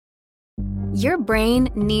Your brain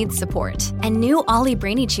needs support, and new Ollie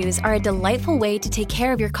Brainy Chews are a delightful way to take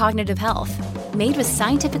care of your cognitive health. Made with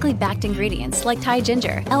scientifically backed ingredients like Thai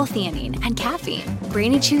ginger, L-theanine, and caffeine,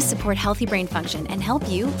 Brainy Chews support healthy brain function and help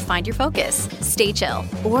you find your focus, stay chill,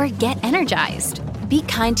 or get energized. Be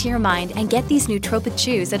kind to your mind and get these nootropic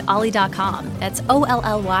chews at ollie.com. That's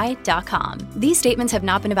OLLY.com. These statements have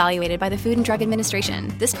not been evaluated by the Food and Drug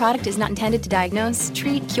Administration. This product is not intended to diagnose,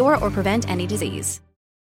 treat, cure, or prevent any disease.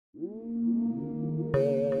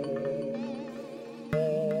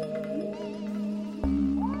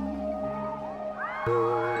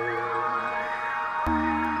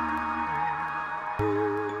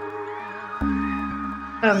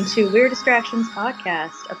 Welcome to Weird Distractions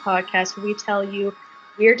Podcast, a podcast where we tell you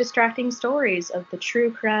weird, distracting stories of the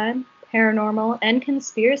true crime, paranormal, and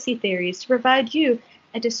conspiracy theories to provide you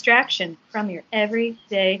a distraction from your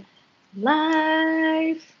everyday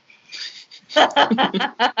life.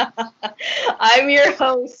 I'm your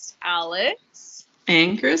host, Alex.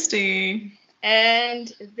 And Christy.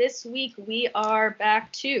 And this week we are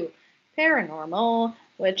back to paranormal,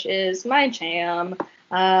 which is my jam.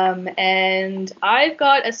 And I've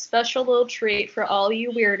got a special little treat for all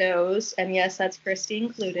you weirdos, and yes, that's Christy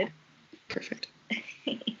included. Perfect.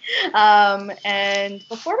 And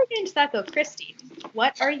before we get into that though, Christy,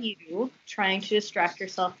 what are you trying to distract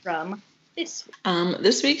yourself from this week?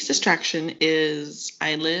 This week's distraction is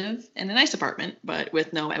I live in a nice apartment, but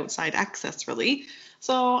with no outside access really.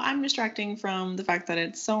 So I'm distracting from the fact that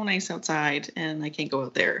it's so nice outside and I can't go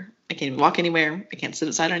out there. I can't even walk anywhere. I can't sit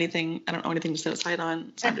outside on anything. I don't know anything to sit outside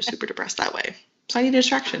on. So I'm just super depressed that way. So I need a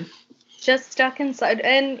distraction. Just stuck inside.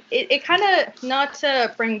 And it kind of, not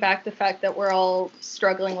to bring back the fact that we're all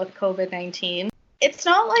struggling with COVID-19, it's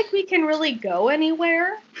not like we can really go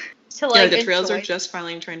anywhere to like the trails are just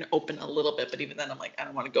finally trying to open a little bit, but even then I'm like, I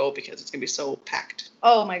don't want to go because it's gonna be so packed.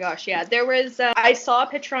 Oh my gosh, yeah. There was I saw a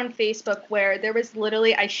picture on Facebook where there was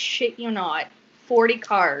literally, I shit you not, 40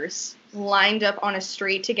 cars lined up on a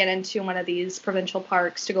street to get into one of these provincial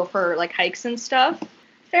parks to go for like hikes and stuff.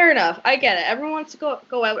 Fair enough, I get it. Everyone wants to go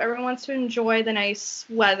out, everyone wants to enjoy the nice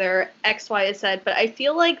weather, X, Y, and Z, but I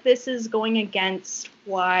feel like this is going against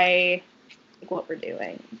what we're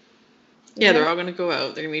doing. Yeah, they're all going to go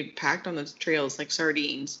out. They're going to be packed on the trails like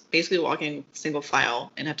sardines, basically walking single file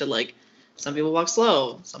and have to like, some people walk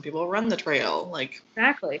slow, some people run the trail. Like,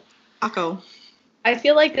 exactly. Akko. I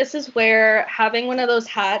feel like this is where having one of those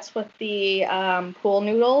hats with the pool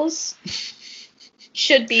noodles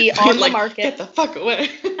should be on the market. Get the fuck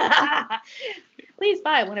away. Please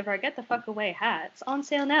buy one of our Get the Fuck Away hats on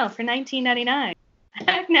sale now for $19.99.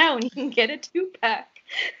 Act now and you can get a 2-pack.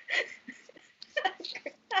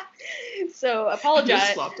 So apologize. I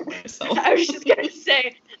just slapped at myself. I was just gonna say,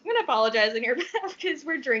 I'm gonna apologize on your behalf because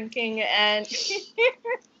we're drinking and It's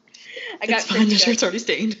fine. The shirt's already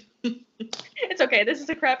stained. It's okay. This is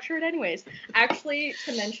a crap shirt anyways. Actually,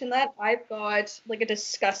 to mention that, I've got like a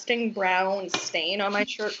disgusting brown stain on my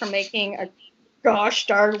shirt from making a gosh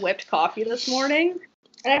darn whipped coffee this morning,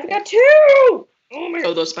 and I've got 2. Oh my!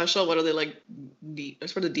 Oh, those special. What are they like?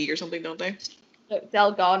 That's for the D or something, don't they?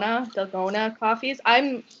 Dalgona coffees.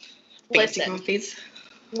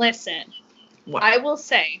 Listen. What? I will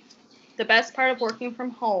say the best part of working from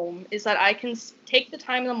home is that I can take the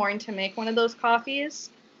time in the morning to make one of those coffees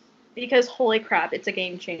because holy crap, it's a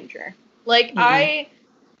game changer. Like I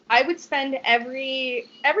would spend every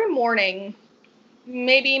morning,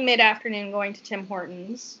 maybe mid-afternoon, going to Tim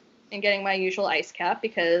Hortons and getting my usual ice cap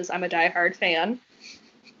because I'm a diehard fan.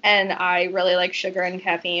 And I really like sugar and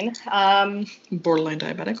caffeine. Borderline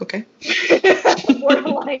diabetic, okay.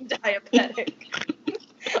 Borderline diabetic.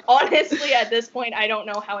 Honestly, at this point, I don't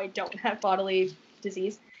know how I don't have bodily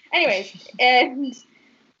disease. Anyways, and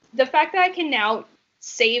the fact that I can now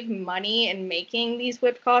save money in making these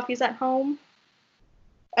whipped coffees at home,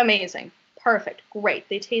 amazing. Perfect. Great.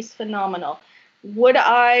 They taste phenomenal. Would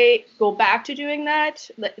I go back to doing that,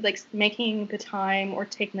 like making the time or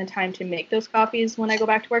taking the time to make those coffees when I go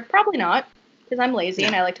back to work? Probably not, because I'm lazy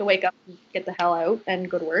and I like to wake up and get the hell out and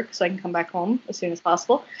go to work so I can come back home as soon as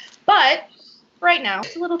possible. But right now,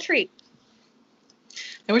 it's a little treat.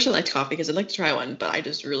 I wish I liked coffee because I'd like to try one, but I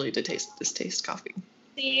just really distaste coffee.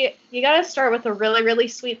 See, you gotta start with the really, really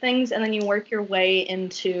sweet things and then you work your way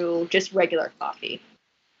into just regular coffee.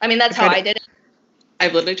 I mean, that's how I did it.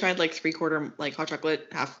 I've literally tried like 3/4 like hot chocolate,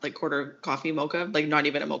 half like quarter coffee mocha, like not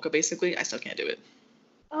even a mocha basically. I still can't do it.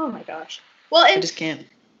 Oh my gosh. Well, I just can't.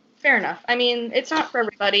 Fair enough. I mean, it's not for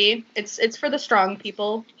everybody. It's for the strong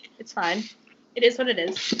people. It's fine. It is what it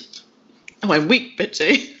is. Oh, I'm weak, bitch,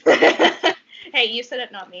 eh? Hey, you said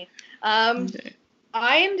it, not me. Okay.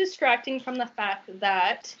 I am distracting from the fact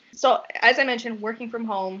that, so as I mentioned, working from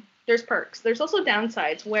home, there's perks. There's also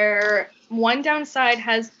downsides, where one downside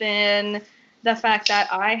has been the fact that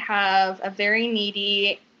I have a very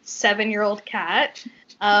needy 7-year-old cat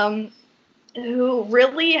who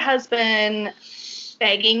really has been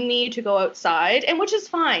begging me to go outside, and which is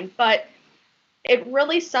fine, but it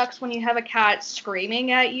really sucks when you have a cat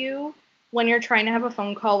screaming at you when you're trying to have a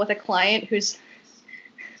phone call with a client who's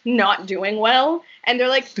not doing well, and they're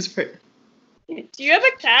like, do you have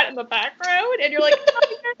a cat in the background? And you're like, oh,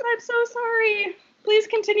 yes, I'm so sorry. Please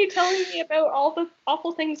continue telling me about all the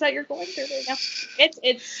awful things that you're going through right now.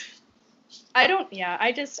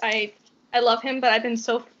 I love him, but I've been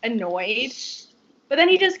so annoyed. But then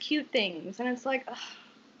he does cute things, and it's like, ugh,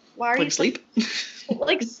 why are you sleep?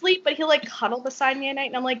 Like sleep, but he'll like cuddle beside me at night,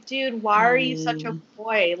 and I'm like, dude, why are you such a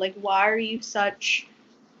boy? Like, why are you such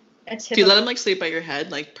a typical... Do you let him like sleep by your head,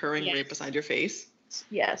 like purring right beside your face?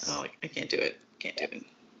 Yes. Oh, I can't do it.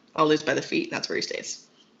 I'll lose by the feet, and that's where he stays.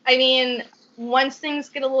 I mean, once things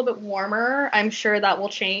get a little bit warmer, I'm sure that will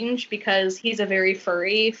change because he's a very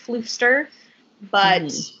furry floofster.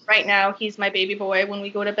 But right now, he's my baby boy when we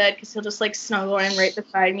go to bed because he'll just like snuggle in right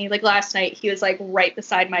beside me. Like last night, he was like right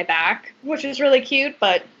beside my back, which is really cute.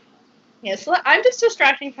 But yeah, so I'm just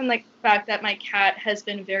distracting from the fact that my cat has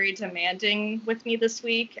been very demanding with me this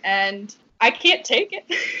week, and I can't take it.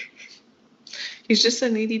 He's just a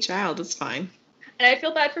needy child. It's fine. And I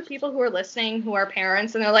feel bad for people who are listening who are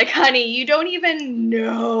parents, and they're like, honey, you don't even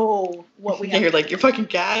know what we have. You're like, your fucking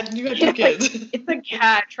cat? You got 2 kids. Like, it's a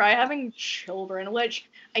cat. Try having children, which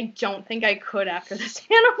I don't think I could after this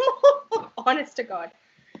animal. Honest to God.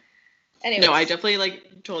 Anyways. No, I definitely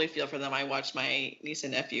totally feel for them. I watched my niece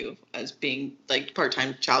and nephew as being like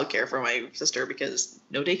part-time childcare for my sister because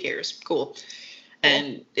no daycares. Cool.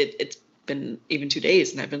 And it's been even 2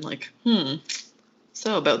 days, and I've been like,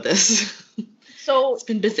 so about this. So it's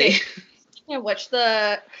been busy.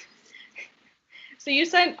 Okay, so you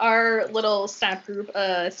sent our little snap group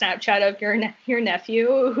Snapchat of your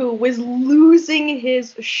nephew who was losing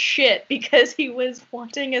his shit because he was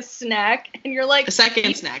wanting a snack, and you're like, a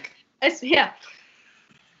second snack. Yeah.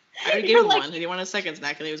 I already gave him one, and he wanted a second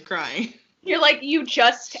snack, and he was crying. You're like, you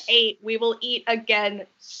just ate. We will eat again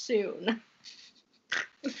soon.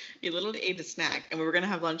 He literally ate a snack, and we were gonna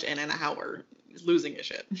have lunch in an hour. He's losing his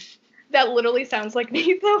shit. That literally sounds like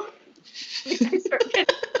me, though. I start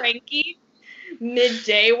getting cranky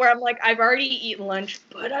midday where I'm like, I've already eaten lunch,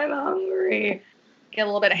 but I'm hungry. Get a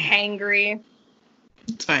little bit hangry.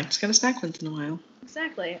 It's fine. Just gotta snack once in a while.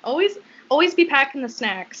 Exactly. Always be packing the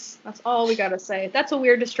snacks. That's all we gotta say. That's a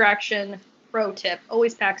weird distraction. Pro tip.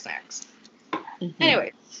 Always pack snacks. Mm-hmm.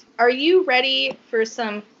 Anyways, are you ready for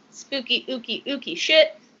some spooky, ooky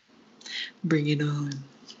shit? Bring it on.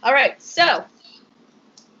 All right, so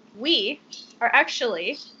we are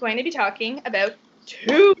actually going to be talking about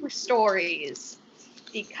 2 stories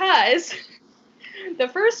because the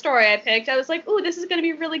first story I picked, I was like, ooh, this is going to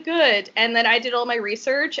be really good. And then I did all my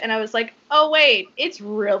research, and I was like, oh, wait, it's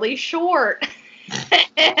really short.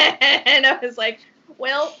 And I was like,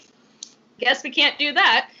 well, guess we can't do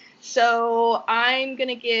that. So I'm going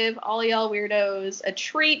to give all y'all weirdos a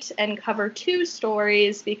treat and cover 2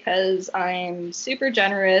 stories because I'm super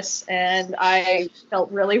generous and I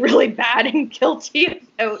felt really, really bad and guilty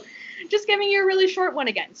about just giving you a really short one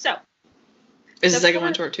again. So. Is the second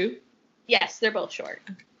one short too? Yes, they're both short.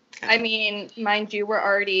 Okay. I mean, mind you, we're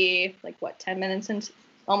already almost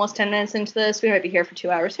 10 minutes into this. We might be here for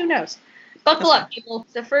 2 hours. Who knows? Buckle up, people.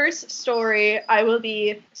 The first story I will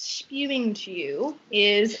be spewing to you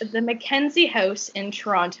is the Mackenzie House in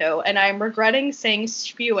Toronto, and I'm regretting saying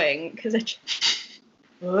spewing because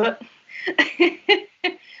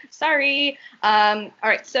sorry. All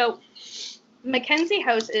right, so Mackenzie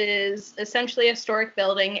House is essentially a historic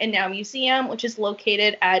building and now museum, which is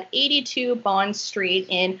located at 82 Bond Street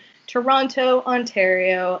in Toronto,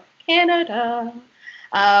 Ontario, Canada.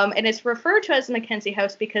 And it's referred to as the Mackenzie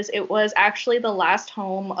House because it was actually the last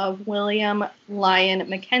home of William Lyon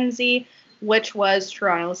Mackenzie, which was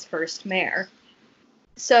Toronto's first mayor.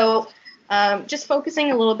 So just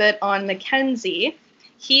focusing a little bit on Mackenzie,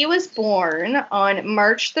 he was born on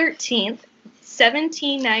March 13th,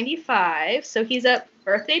 1795. So he's a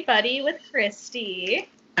birthday buddy with Christy.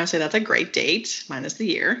 I would say that's a great date, minus the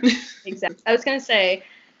year. Exactly. I was going to say,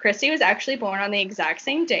 Christy was actually born on the exact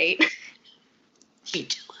same date. I'm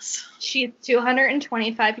jealous. She's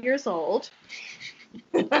 225 years old.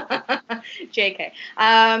 JK.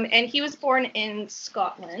 And he was born in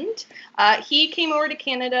Scotland. He came over to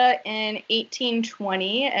Canada in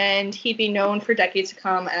 1820, and he'd be known for decades to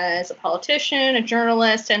come as a politician, a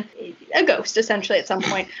journalist, and a ghost, essentially, at some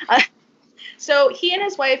point. So he and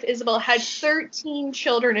his wife, Isabel, had 13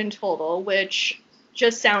 children in total, which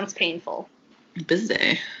just sounds painful.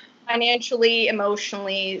 Busy. Financially,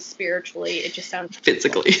 emotionally, spiritually, it just sounds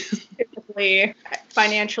physically.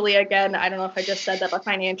 Financially, again, I don't know if I just said that, but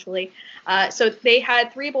financially. So they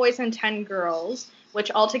had 3 boys and 10 girls, which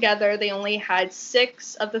altogether they only had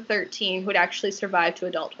 6 of the 13 who would actually survive to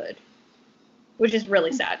adulthood, which is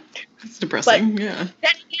really sad. It's depressing, but yeah.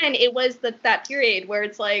 Then again, it was that period where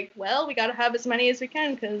it's like, well, we got to have as many as we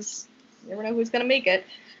can because you never know who's going to make it.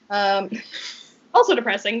 Also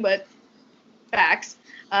depressing, but facts.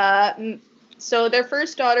 So their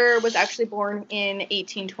first daughter was actually born in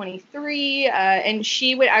 1823, and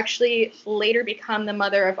she would actually later become the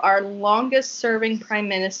mother of our longest-serving Prime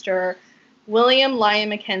Minister, William Lyon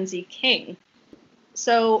Mackenzie King.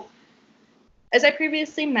 So, as I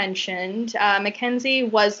previously mentioned, Mackenzie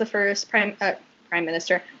was the first Prime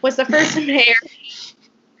Minister, was the first mayor.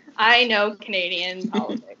 I know Canadian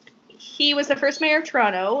politics. He was the first mayor of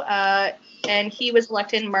Toronto, and he was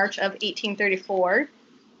elected in March of 1834.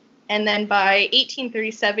 And then by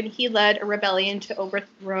 1837, he led a rebellion to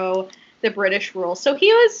overthrow the British rule. So he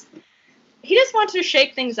just wanted to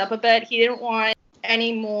shake things up a bit. He didn't want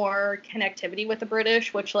any more connectivity with the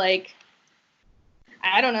British, which, like,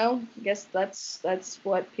 I don't know. I guess that's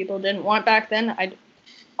what people didn't want back then.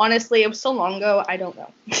 Honestly, it was so long ago, I don't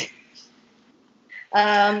know.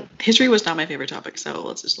 History was not my favorite topic, so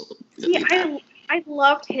let's just leave that. I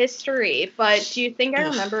loved history, but do you think I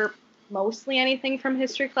remember mostly anything from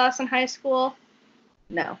history class in high school?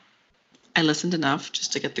 No. I listened enough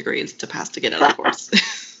just to get the grades to pass to get out of the course.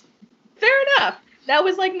 Fair enough. That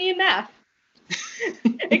was like me in math.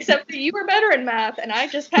 Except that you were better in math and I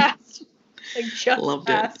just passed. Like just Loved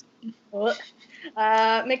passed. It.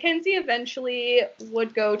 Mackenzie eventually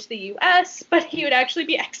would go to the U.S., but he would actually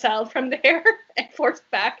be exiled from there and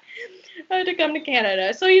forced back to come to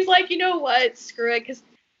Canada. So he's like, you know what, screw it, because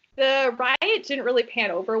the riot didn't really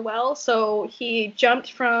pan over well, so he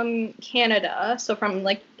jumped from Canada, so from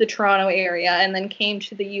like the Toronto area, and then came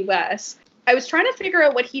to the U.S. I was trying to figure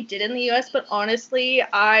out what he did in the U.S., but honestly,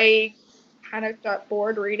 I kind of got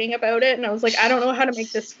bored reading about it, and I was like, I don't know how to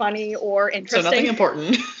make this funny or interesting. So nothing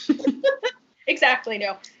important. Exactly,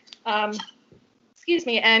 no. Excuse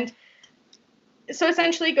me, and so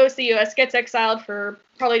essentially goes to the U.S., gets exiled for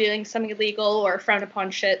probably doing some illegal or frowned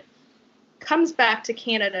upon shit, comes back to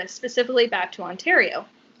Canada, specifically back to Ontario.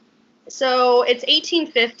 So it's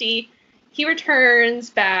 1850. He returns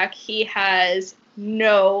back. He has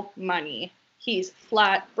no money. He's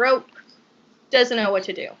flat broke. Doesn't know what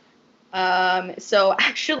to do. So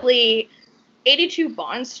actually, 82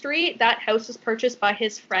 Bond Street, that house was purchased by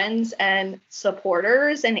his friends and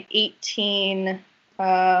supporters in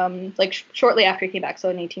shortly after he came back, so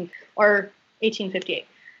in 1858.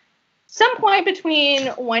 Some point between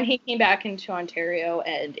when he came back into Ontario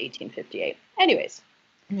and 1858. Anyways.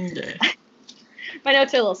 Okay. My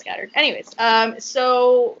notes are a little scattered. Anyways,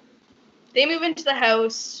 so they move into the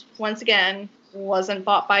house, once again, wasn't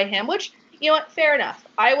bought by him, which, you know what, fair enough.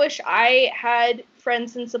 I wish I had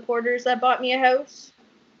friends and supporters that bought me a house,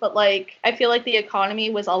 but, like, I feel like the economy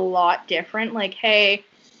was a lot different. Like, hey,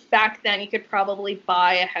 back then you could probably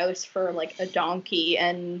buy a house for, like, a donkey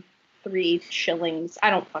and 3 shillings. I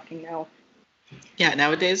don't fucking know. Yeah,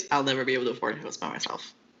 nowadays I'll never be able to afford a house by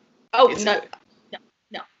myself. Oh,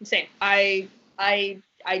 no, same. I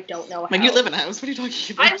don't know how. Like, you live in a house. What are you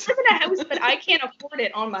talking about? I live in a house, but I can't afford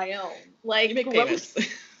it on my own. Like, you make payments.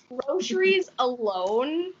 Groceries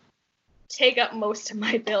alone take up most of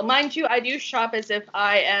my bill. Mind you, I do shop as if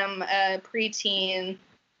I am a preteen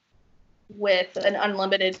with an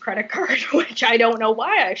unlimited credit card, which I don't know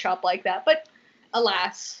why I shop like that, but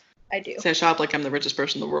alas, I do. So I shop like I'm the richest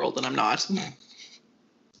person in the world, and I'm not.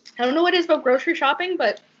 I don't know what it is about grocery shopping,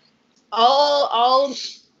 but all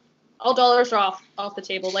dollars are off the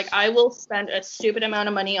table. Like, I will spend a stupid amount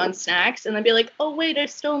of money on snacks and then be like, oh wait, I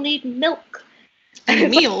still need milk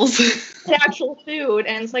and meals. Like, actual food,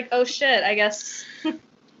 and it's like, oh shit, I guess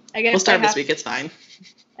We'll start this week, it's fine.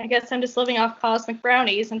 I guess I'm just living off Cosmic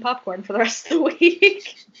Brownies and popcorn for the rest of the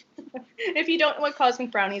week. If you don't know what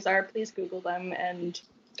Cosmic Brownies are, please Google them and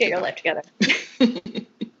get your life together.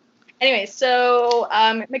 Anyway, so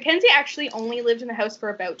Mackenzie actually only lived in the house for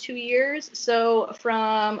about 2 years. So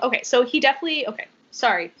backtrack.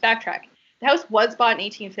 The house was bought in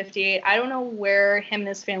 1858. I don't know where him and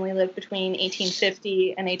his family lived between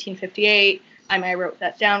 1850 and 1858. I might have wrote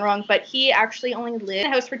that down wrong, but he actually only lived in the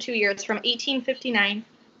house for 2 years, from 1859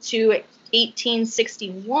 to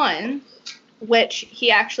 1861, which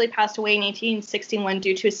he actually passed away in 1861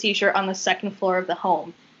 due to a seizure on the second floor of the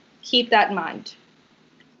home. Keep that in mind.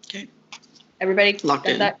 Okay. Everybody locked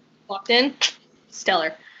in. That locked in?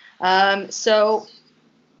 Stellar. So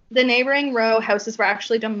the neighboring row houses were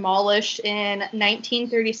actually demolished in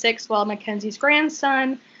 1936 while Mackenzie's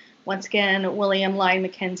grandson, once again, William Lyon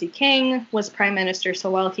Mackenzie King, was prime minister.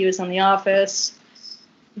 So while he was in the office,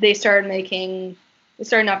 they started knocking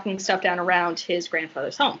stuff down around his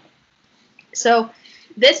grandfather's home. So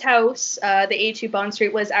this house, the 82 Bond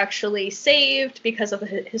Street, was actually saved because of the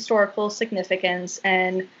historical significance,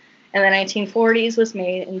 and in the 1940s was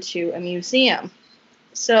made into a museum.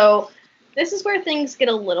 So this is where things get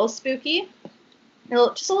a little spooky,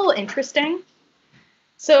 just a little interesting.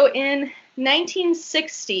 So in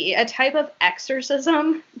 1960, a type of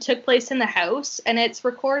exorcism took place in the house, and it's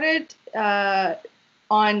recorded it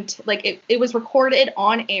was recorded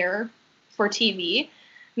on air for TV,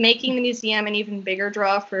 making the museum an even bigger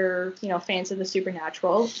draw for, fans of the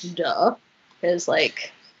supernatural. Duh. Because,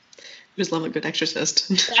 just love a good exorcist.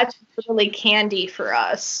 That's really candy for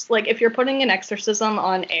us. If you're putting an exorcism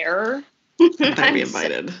on air, I'd be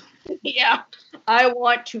invited. Yeah, I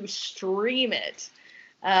want to stream it.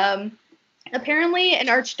 Apparently, an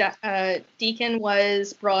archdeacon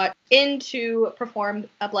was brought in to perform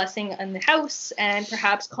a blessing in the house and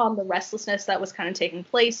perhaps calm the restlessness that was kind of taking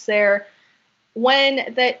place there.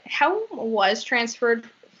 When the home was transferred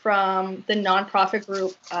from the nonprofit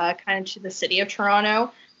group kind of to the city of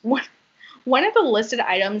Toronto, one of the listed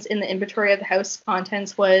items in the inventory of the house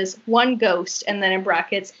contents was one ghost, and then in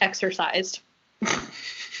brackets, exorcised.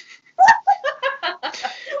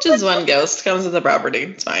 Just one ghost comes with the property.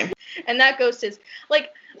 It's fine. And that ghost is, I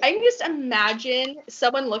can just imagine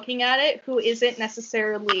someone looking at it who isn't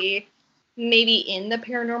necessarily maybe in the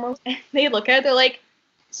paranormal. They look at it, they're like,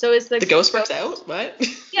 so is the ghost works out? What?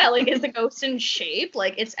 Yeah, is the ghost in shape?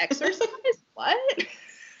 It's exorcised? What?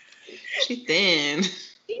 She's thin.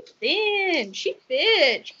 She's thin. She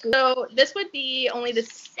fit. So this would be only the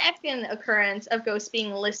second occurrence of ghosts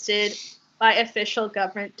being listed by official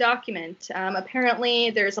government document. Apparently,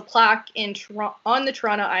 there's a plaque on the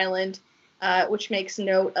Toronto Island, which makes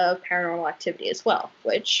note of paranormal activity as well,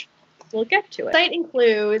 which we'll get to it. The site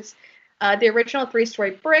includes the original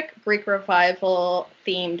 3-story brick Greek Revival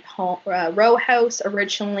themed row house.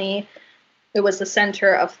 Originally, it was the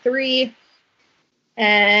center of 3,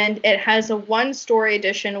 and it has a 1-story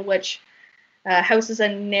addition which houses a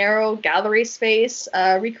narrow gallery space,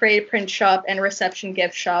 recreated print shop, and reception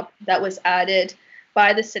gift shop that was added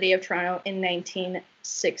by the city of Toronto in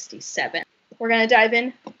 1967. We're going to dive in a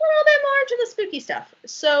little bit more into the spooky stuff.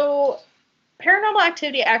 So paranormal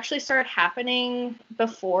activity actually started happening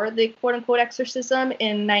before the quote-unquote exorcism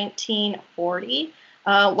in 1940,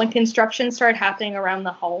 when construction started happening around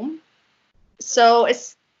the home. So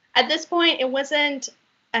at this point, it wasn't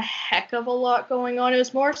a heck of a lot going on. It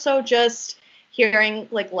was more so just hearing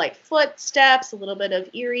light footsteps, a little bit of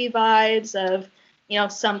eerie vibes of,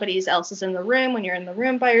 somebody else is in the room when you're in the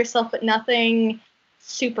room by yourself, but nothing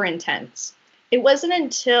super intense. It wasn't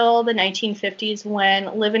until the 1950s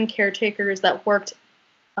when live-in caretakers that worked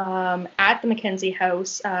at the Mackenzie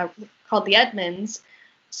house, called the Edmonds,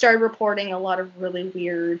 started reporting a lot of really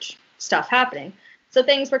weird stuff happening. So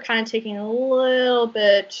things were kind of taking a little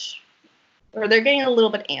bit, or they're getting a little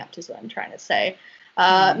bit amped is what I'm trying to say.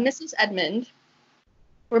 Mrs. Edmond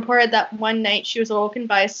reported that one night she was awoken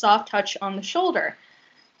by a soft touch on the shoulder.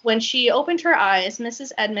 When she opened her eyes,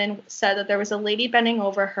 Mrs. Edmond said that there was a lady bending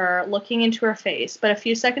over her, looking into her face, but a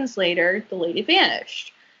few seconds later, the lady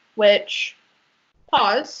vanished, which,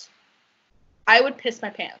 pause, I would piss my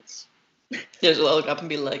pants. Just look up and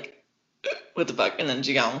be like, what the fuck? And then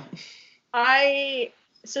she gone.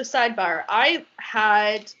 So sidebar, I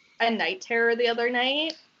had a night terror the other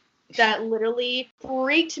night that literally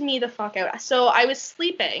freaked me the fuck out. So I was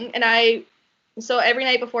sleeping, and so every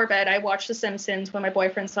night before bed, I watch The Simpsons when my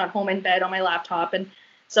boyfriend's not home in bed on my laptop. And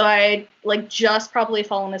so I just probably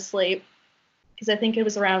fallen asleep because I think it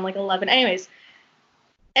was around 11. Anyways,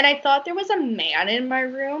 and I thought there was a man in my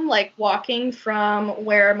room, walking from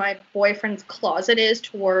where my boyfriend's closet is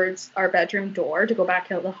towards our bedroom door to go back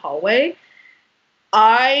out the hallway.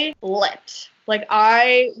 I leapt.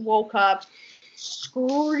 I woke up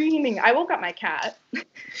screaming. I woke up my cat,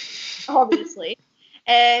 obviously.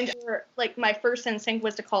 And my first instinct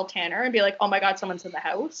was to call Tanner and be like, oh my God, someone's in the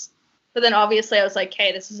house. But then obviously I was like,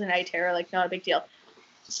 hey, this is a night terror, not a big deal.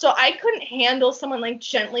 So I couldn't handle someone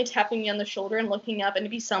gently tapping me on the shoulder and looking up and to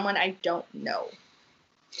be someone I don't know.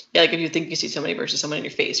 Yeah, like if you think you see somebody versus someone in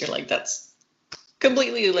your face, you're like, that's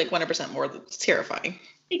completely like 100% more terrifying.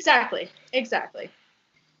 Exactly.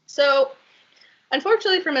 So,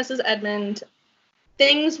 unfortunately for Mrs. Edmond,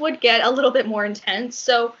 things would get a little bit more intense.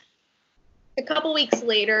 So, a couple weeks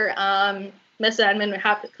later, Mrs. Edmond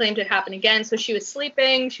claimed it happened again. So she was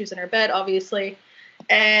sleeping. She was in her bed, obviously.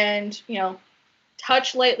 And,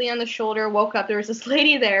 touched lightly on the shoulder, woke up. There was this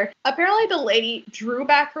lady there. Apparently, the lady drew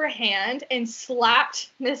back her hand and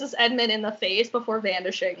slapped Mrs. Edmond in the face before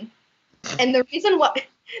vanishing. And the reason why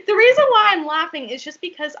I'm laughing is just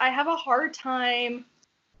because I have a hard time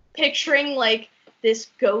picturing like this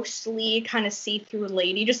ghostly kind of see-through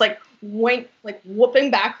lady just like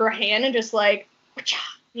whooping back her hand and just like,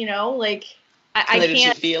 like I can't. Did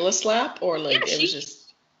she feel a slap or like yeah, it was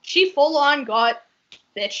just? She full on got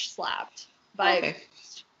bitch slapped by. Okay.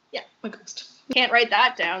 Yeah. A ghost. Can't write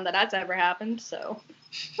that down that that's ever happened. So.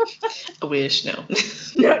 I wish no.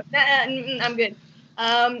 No, I'm good.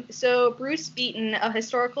 So Bruce Beaton, a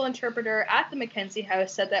historical interpreter at the Mackenzie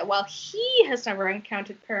House, said that while he has never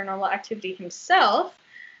encountered paranormal activity himself,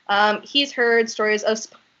 he's heard stories of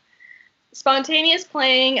spontaneous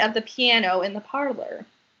playing of the piano in the parlor.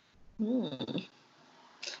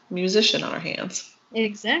 Musician on our hands.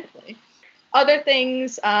 Exactly. Other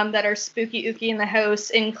things that are spooky ooky in the house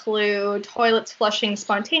include toilets flushing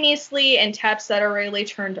spontaneously and taps that are rarely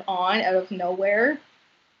turned on out of nowhere.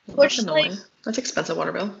 Which annoying. That's expensive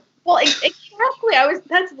water bill. Well, exactly.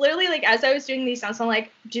 That's literally like as I was doing these sounds, I'm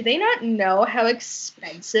like, do they not know how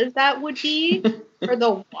expensive that would be for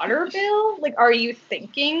the water bill? Like, are you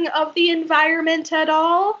thinking of the environment at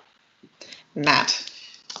all? Not.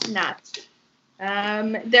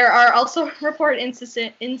 There are also reported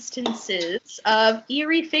instances of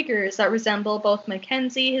eerie figures that resemble both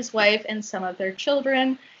Mackenzie, his wife, and some of their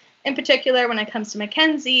children. In particular, when it comes to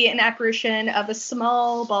Mackenzie, an apparition of a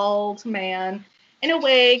small, bald man in a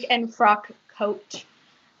wig and frock coat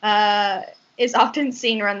is often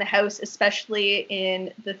seen around the house, especially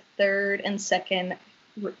in the third and second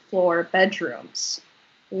floor bedrooms,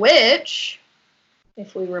 which,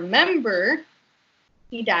 if we remember,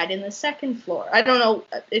 he died in the second floor. I don't know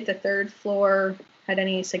if the third floor had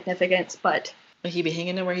any significance, but... He'd be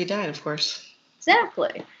hanging in where he died, of course.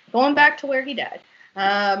 Exactly. Going back to where he died.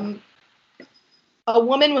 A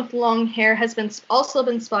woman with long hair has also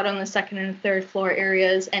been spotted on the second and third floor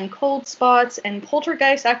areas, and cold spots and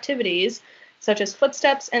poltergeist activities, such as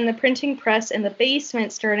footsteps and the printing press in the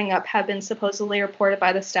basement starting up, have been supposedly reported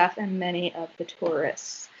by the staff and many of the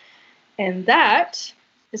tourists. And that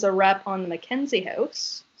is a wrap on the Mackenzie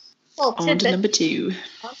House. Well, on to number 2.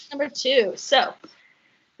 On to number 2. So,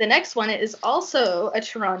 the next one is also a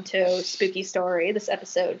Toronto spooky story. This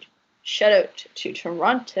episode, shout out to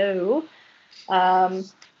Toronto.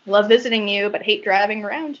 Love visiting you, but hate driving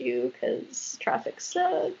around you because traffic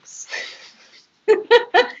sucks.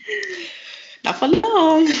 Not for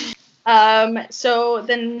long. So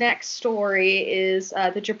the next story is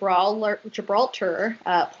the Gibraltar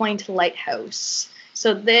Point Lighthouse.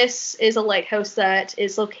 So this is a lighthouse that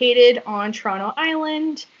is located on Toronto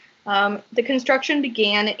Island. The construction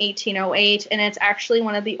began in 1808, and it's actually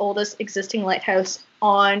one of the oldest existing lighthouses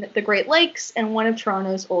on the Great Lakes and one of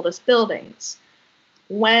Toronto's oldest buildings.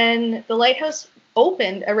 When the lighthouse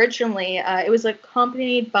opened originally, it was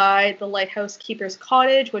accompanied by the lighthouse keeper's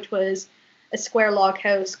cottage, which was a square log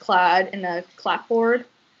house clad in a clapboard.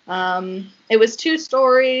 It was 2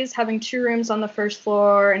 stories, having 2 rooms on the first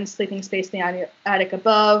floor and sleeping space in the attic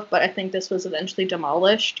above, but I think this was eventually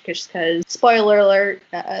demolished because, spoiler alert,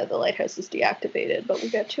 the lighthouse is deactivated, but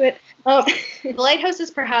we'll get to it. The lighthouse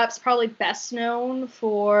is probably best known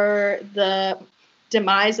for the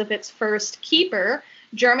demise of its first keeper,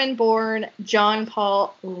 German-born John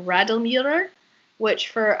Paul Radlmüller, which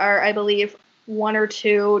for our, I believe, 1 or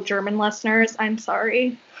 2 German listeners, I'm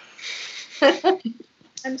sorry.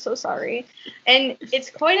 I'm so sorry. And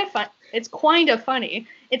it's kind of funny. It's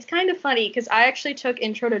kind of funny because I actually took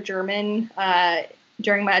Intro to German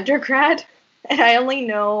during my undergrad, and I only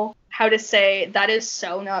know how to say that is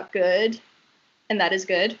so not good, and that is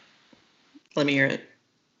good. Let me hear it.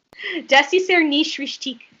 Das ist sehr nicht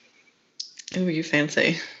richtig. Ooh, you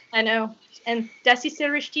fancy. I know. And das ist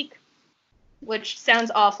sehr richtig, which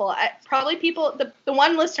sounds awful. Probably people, the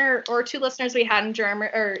 1 listener or 2 listeners we had in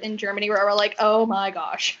Germany were like, oh my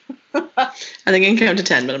gosh. I think I can count to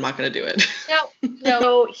 10, but I'm not going to do it.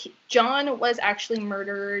 No. John was actually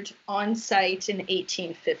murdered on site in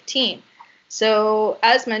 1815. So,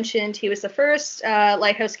 as mentioned, he was the first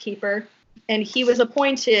lighthouse keeper, and he was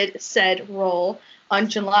appointed said role on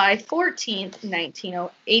July 14th,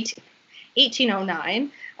 1908.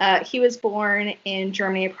 1809. He was born in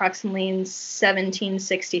Germany approximately in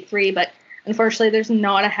 1763, but unfortunately there's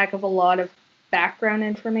not a heck of a lot of background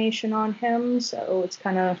information on him, so it's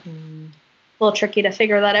kind of a little tricky to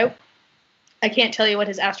figure that out. I can't tell you what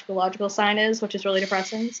his astrological sign is, which is really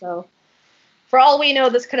depressing, so for all we know,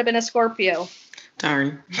 this could have been a Scorpio.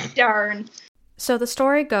 Darn. So the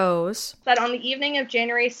story goes that on the evening of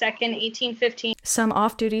January 2nd, 1815, some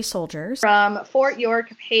off-duty soldiers from Fort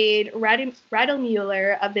York paid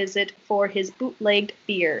Radlmuller a visit for his bootlegged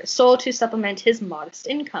beer, sold to supplement his modest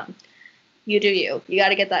income. You do you. You got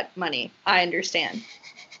to get that money. I understand.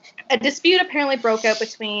 A dispute apparently broke out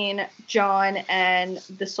between John and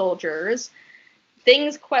the soldiers.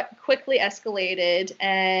 Things quickly escalated,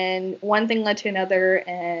 and one thing led to another,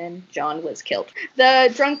 and John was killed.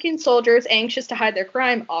 The drunken soldiers, anxious to hide their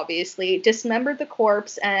crime, obviously, dismembered the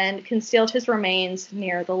corpse and concealed his remains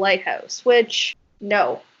near the lighthouse, which,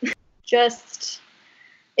 no. Just,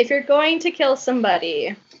 if you're going to kill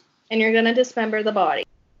somebody and you're going to dismember the body,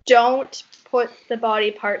 don't put the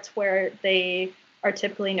body parts where they are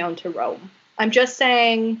typically known to roam. I'm just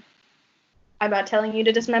saying, I'm not telling you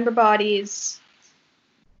to dismember bodies.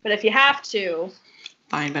 But if you have to,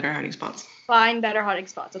 find better hiding spots.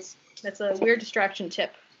 That's a weird distraction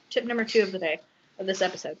tip. Tip number 2 of the day, of this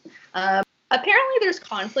episode. Apparently there's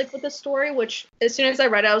conflict with the story, which as soon as I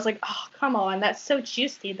read it, I was like, oh, come on, that's so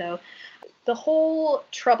juicy though. The whole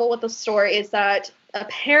trouble with the story is that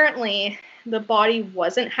apparently the body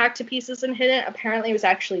wasn't hacked to pieces and hidden. Apparently it was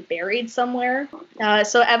actually buried somewhere.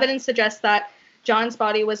 So evidence suggests that John's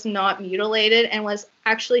body was not mutilated and was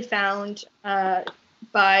actually found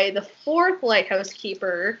by the 4th lighthouse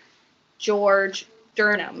keeper, George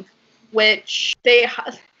Durham, which they,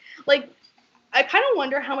 like, I kind of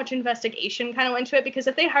wonder how much investigation kind of went into it, because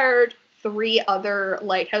if they hired 3 other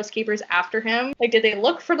lighthouse keepers after him, like, did they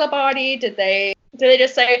look for the body? Did they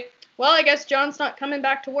just say, well, I guess John's not coming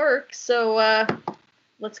back to work, so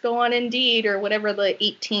let's go on Indeed or whatever the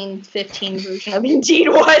 1815 version of Indeed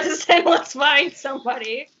was, and let's find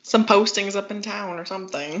somebody. Some postings up in town or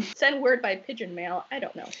something. Send word by pigeon mail. I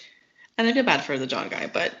don't know. And I feel bad for the John guy,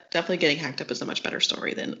 but definitely getting hacked up is a much better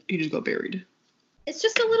story than you just go buried. It's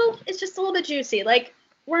just a little bit juicy. Like,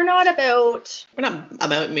 we're not about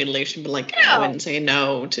mutilation, but like, no. I wouldn't say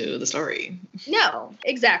no to the story. No,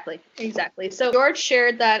 exactly. So George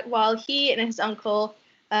shared that while he and his uncle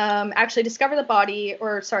actually discovered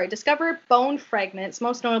bone fragments,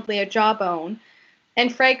 most notably a jawbone,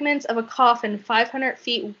 and fragments of a coffin 500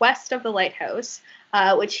 feet west of the lighthouse,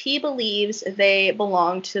 which he believes they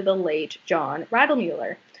belonged to the late John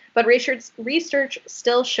Radlmuller. But research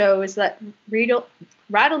still shows that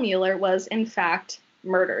Radlmuller was, in fact,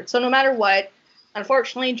 murdered. So no matter what,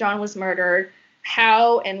 unfortunately, John was murdered.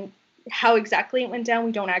 How exactly it went down,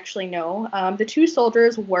 we don't actually know. The 2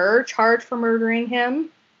 soldiers were charged for murdering him.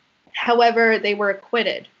 However, they were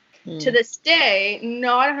acquitted. To this day,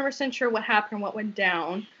 not 100% sure what happened, what went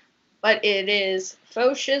down, but it is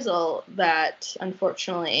faux shizzle that,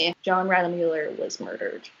 unfortunately, John Radlmuller was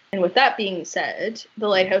murdered. And with that being said, the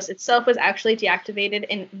lighthouse itself was actually deactivated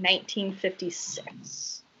in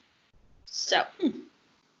 1956. So,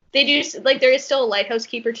 they do, like, there is still a lighthouse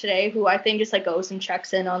keeper today who I think just, like, goes and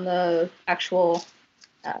checks in on the actual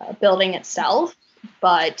building itself,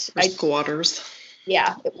 but squatters.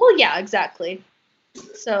 Yeah. Well, yeah, exactly.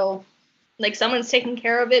 So, like, someone's taking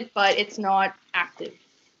care of it, but it's not active.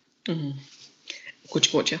 Mm-hmm.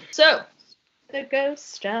 Gotcha. So, the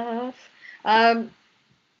ghost stuff.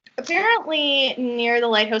 Apparently, near the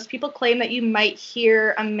lighthouse, people claim that you might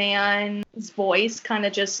hear a man's voice kind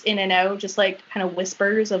of just in and out, just like kind of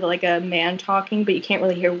whispers of like a man talking, but you can't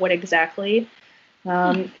really hear what exactly.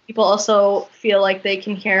 People also feel like they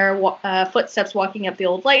can hear footsteps walking up the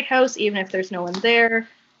old lighthouse, even if there's no one there,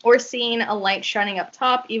 or seeing a light shining up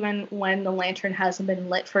top, even when the lantern hasn't been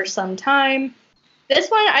lit for some time. This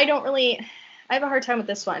one, I have a hard time with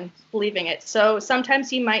this one, believing it. So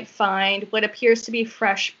sometimes you might find what appears to be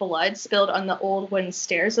fresh blood spilled on the old wooden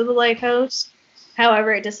stairs of the lighthouse.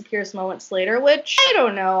 However, it disappears moments later, which I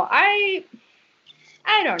don't know. I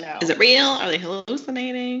don't know. Is it real? Are they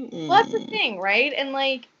hallucinating? Well, that's the thing, right? And,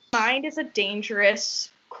 like, mind is a dangerous,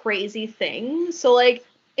 crazy thing. So, like,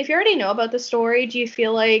 if you already know about the story, do you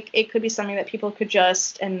feel like it could be something that people could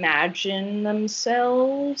just imagine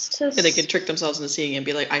themselves to... Yeah, they could trick themselves into seeing it and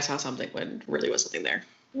be like, I saw something when really was something there.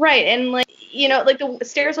 Right, and, like, you know, like, the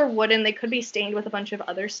stairs are wooden. They could be stained with a bunch of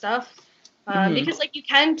other stuff. Because, like, you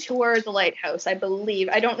can tour the lighthouse, I believe.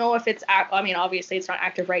 I don't know if it's... I mean, obviously, it's not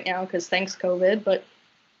active right now because thanks COVID, but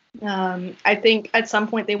I think at some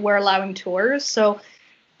point they were allowing tours. So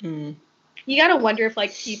you got to wonder if,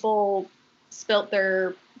 like, people spilt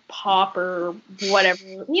their pop or whatever.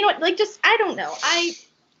 You know, like, just, I don't know. I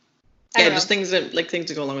Yeah, don't just know. things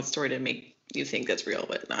to go along with the story to make you think that's real,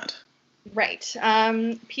 but not. Right.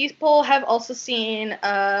 People have also seen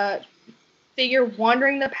a figure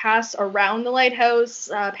wandering the paths around the lighthouse.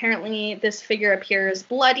 Apparently, this figure appears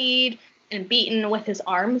bloodied and beaten with his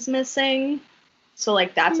arms missing. So,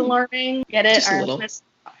 like, that's alarming. Get it? Just a little.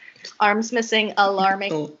 Arms missing,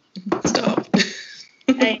 alarming. Oh, stop.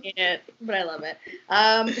 I hate it, but I love it.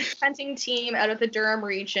 Hunting team out of the Durham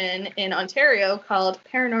region in Ontario called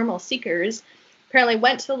Paranormal Seekers apparently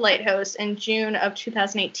went to the lighthouse in June of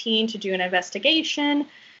 2018 to do an investigation.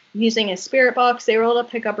 Using a spirit box, they were able to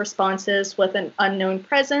pick up responses with an unknown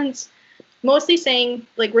presence, mostly saying,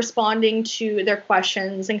 like, responding to their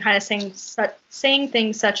questions and kind of saying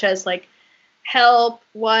things such as, like, help,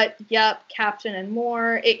 what, yep, captain, and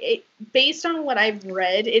more. It based on what I've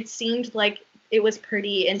read, it seemed like it was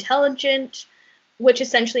pretty intelligent, which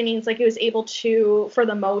essentially means, like, it was able to, for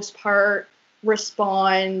the most part,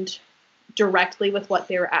 respond directly with what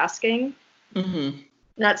they were asking. Mm-hmm.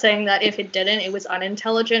 Not saying that if it didn't, it was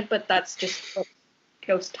unintelligent, but that's just what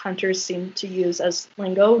ghost hunters seem to use as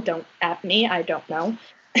lingo. Don't at me, I don't know.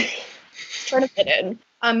 Trying to fit in.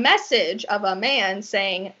 A message of a man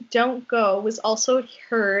saying, "Don't go," was also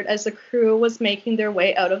heard as the crew was making their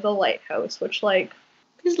way out of the lighthouse, which, like,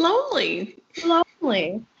 He's lonely.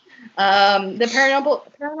 lovely. The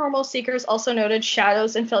paranormal seekers also noted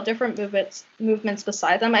shadows and felt different movements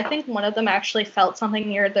beside them. I think one of them actually felt something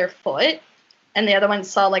near their foot, and the other one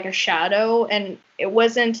saw, like, a shadow, and it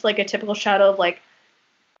wasn't like a typical shadow of, like,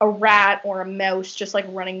 a rat or a mouse just, like,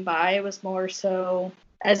 running by. It was more so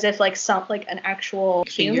as if, like, an actual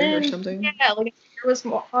human or something. Yeah, like a figure was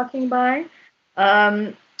walking by.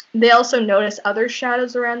 They also noticed other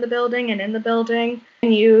shadows around the building and in the building,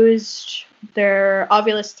 and used their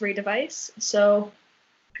Ovilus 3 device. So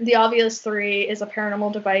the Ovilus 3 is a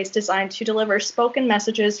paranormal device designed to deliver spoken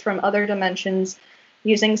messages from other dimensions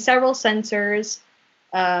using several sensor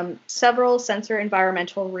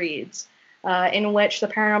environmental reads, in which the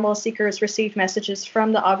paranormal seekers received messages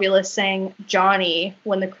from the Ovilus saying "Johnny"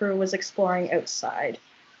 when the crew was exploring outside.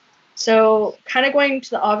 So, kind of going to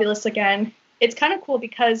the Ovilus again, it's kind of cool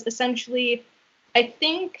because essentially, I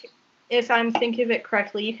think, if I'm thinking of it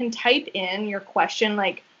correctly, you can type in your question,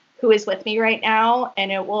 like, "Who is with me right now?"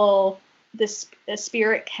 and it will, the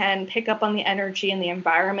spirit can pick up on the energy in the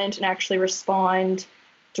environment and actually respond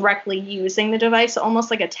directly using the device,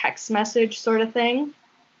 almost like a text message sort of thing.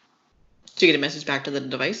 Do you get a message back to the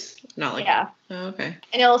device? Not like... Yeah. Oh, okay.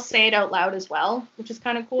 And it'll say it out loud as well, which is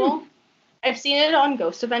kind of cool. I've seen it on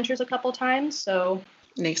Ghost Adventures a couple times, so...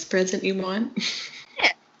 Next present you want?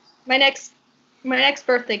 Yeah. My next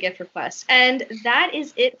birthday gift request. And that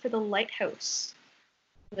is it for the lighthouse.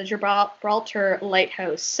 The Gibraltar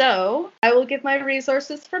Lighthouse. So, I will give my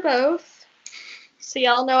resources for both. So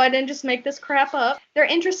y'all know I didn't just make this crap up. They're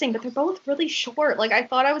interesting, but they're both really short. Like, I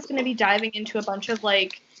thought I was going to be diving into a bunch of,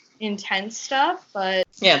 like, intense stuff, but...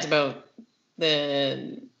 Yeah, it's about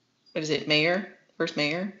the... What is it? Mayor? First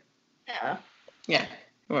mayor? Yeah. Yeah.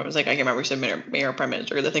 It was like, I can't remember, you said mayor or prime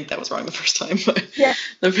minister, because I think that was wrong the first time. But Yeah.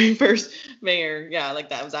 The very first mayor, yeah, like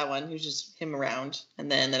that was that one. He was just him around. And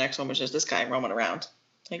then the next one was just this guy roaming around.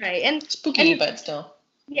 Like, right. And spooky, but still.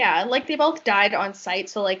 Yeah, like, they both died on site,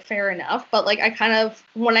 so, like, fair enough. But, like, I kind of,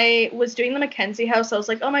 when I was doing the Mackenzie house, I was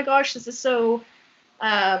like, oh my gosh, this is so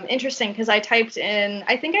interesting, because I typed in,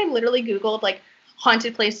 I think I literally Googled, like,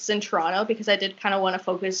 haunted places in Toronto, because I did kind of want to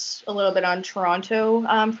focus a little bit on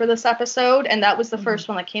Toronto for this episode, and that was the first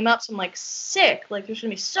one that came up, so I'm like, sick, like, there's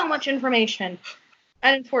going to be so much information.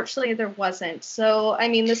 And unfortunately, there wasn't. So, I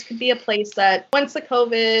mean, this could be a place that once the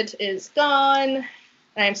COVID is gone,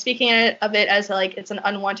 and I'm speaking of it as, like, it's an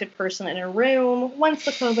unwanted person in a room, once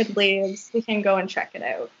the COVID leaves, we can go and check it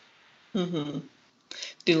out. Mm-hmm.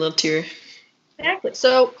 Do a little tour. Exactly.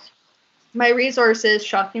 So, my resources,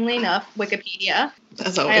 shockingly enough, Wikipedia.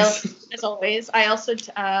 As always. I also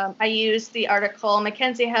I used the article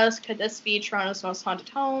Mackenzie House, Could This Be Toronto's Most Haunted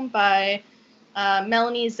Home by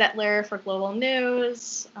Melanie Zettler for Global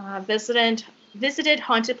News. Visited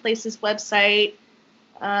Haunted Places website,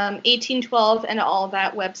 1812 and all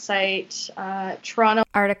that website, Toronto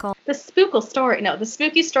Article. The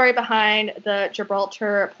spooky story behind the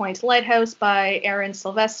Gibraltar Point Lighthouse by Aaron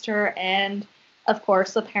Sylvester, and of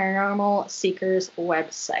course the Paranormal Seekers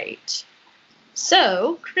website.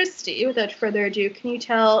 So, Christy, without further ado, can you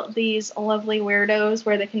tell these lovely weirdos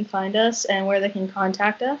where they can find us and where they can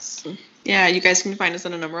contact us? Yeah, you guys can find us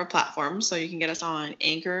on a number of platforms. So you can get us on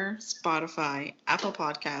Anchor, Spotify, Apple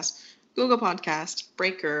Podcasts, Google Podcast,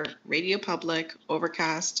 Breaker, Radio Public,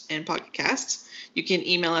 Overcast, and Pocket Casts. You can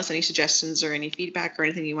email us any suggestions or any feedback or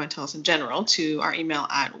anything you want to tell us in general to our email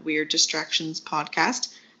at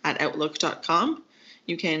weirddistractionspodcast@outlook.com.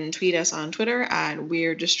 You can tweet us on Twitter at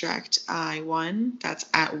WeirdDistractI1. That's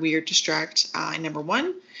at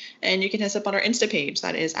WeirdDistractI1. And you can hit us up on our Insta page.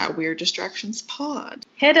 That is at Weird Distractions Pod.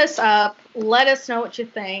 Hit us up. Let us know what you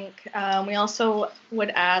think. We also would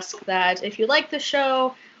ask that if you like the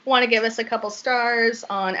show, want to give us a couple stars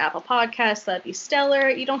on Apple Podcasts, that'd be stellar.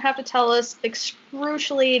 You don't have to tell us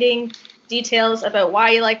excruciating details about why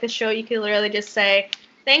you like the show. You could literally just say,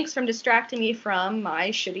 thanks for distracting me from my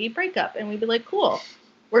shitty breakup. And we'd be like, cool.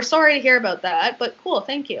 We're sorry to hear about that, but cool,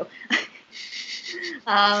 thank you.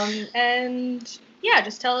 And yeah,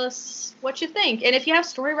 just tell us what you think. And if you have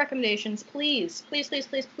story recommendations, please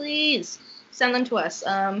send them to us.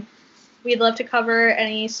 We'd love to cover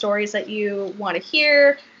any stories that you want to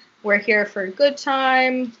hear. We're here for a good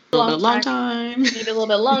time. Long time. Maybe a little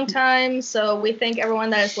bit long time. So we thank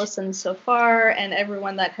everyone that has listened so far and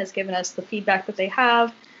everyone that has given us the feedback that they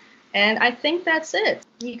have. And I think that's it.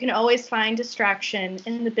 You can always find distraction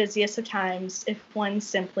in the busiest of times if one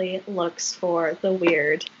simply looks for the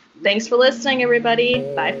weird. Thanks for listening, everybody.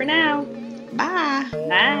 Bye for now. Bye.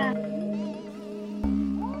 Bye.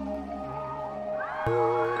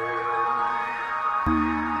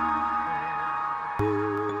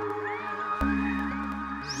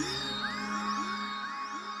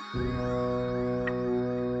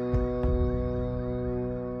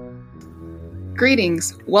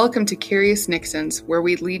 Greetings. Welcome to Curious Nixons, where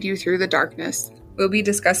we lead you through the darkness. We'll be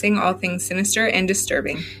discussing all things sinister and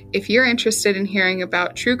disturbing. If you're interested in hearing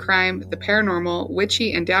about true crime, the paranormal,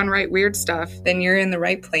 witchy, and downright weird stuff, then you're in the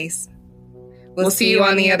right place. We'll see you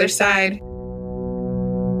on the other side.